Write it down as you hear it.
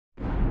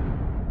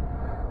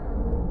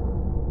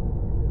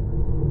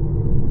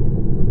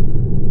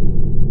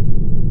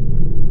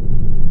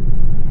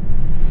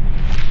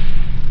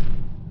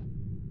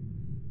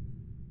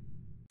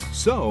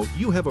So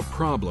you have a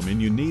problem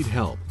and you need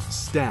help.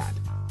 STAT.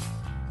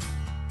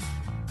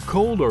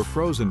 Cold or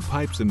frozen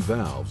pipes and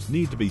valves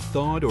need to be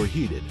thawed or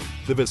heated.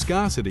 The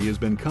viscosity has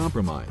been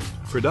compromised,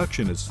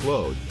 production is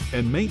slowed,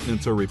 and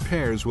maintenance or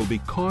repairs will be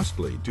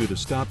costly due to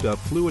stopped-up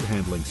fluid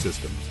handling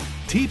systems.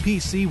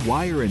 TPC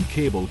Wire and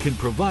Cable can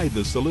provide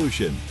the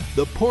solution,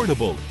 the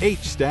portable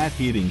H-Stat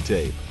heating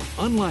tape.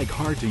 Unlike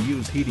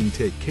hard-to-use heating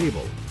tape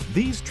cable,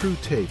 these true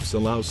tapes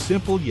allow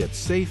simple yet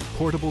safe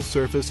portable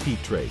surface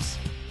heat trace.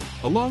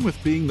 Along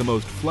with being the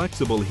most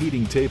flexible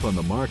heating tape on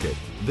the market,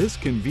 this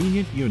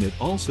convenient unit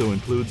also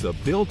includes a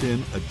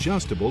built-in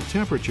adjustable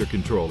temperature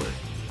controller.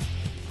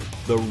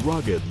 The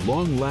rugged,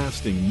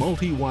 long-lasting,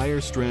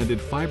 multi-wire stranded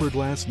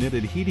fiberglass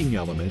knitted heating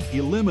element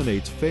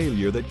eliminates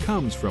failure that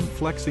comes from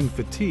flexing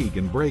fatigue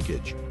and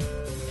breakage.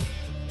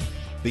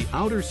 The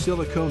outer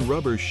silicone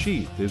rubber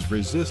sheath is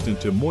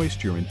resistant to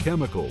moisture and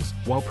chemicals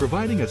while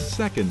providing a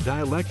second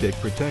dielectric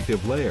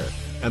protective layer,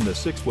 and the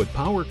 6-foot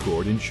power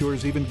cord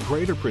ensures even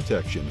greater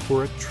protection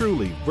for a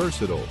truly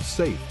versatile,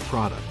 safe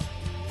product.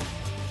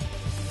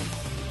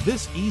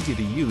 This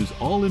easy-to-use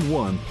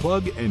all-in-one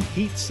plug and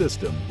heat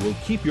system will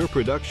keep your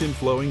production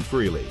flowing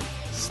freely.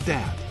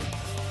 STAT.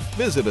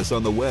 Visit us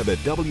on the web at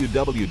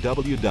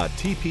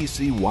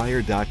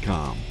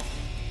www.tpcwire.com.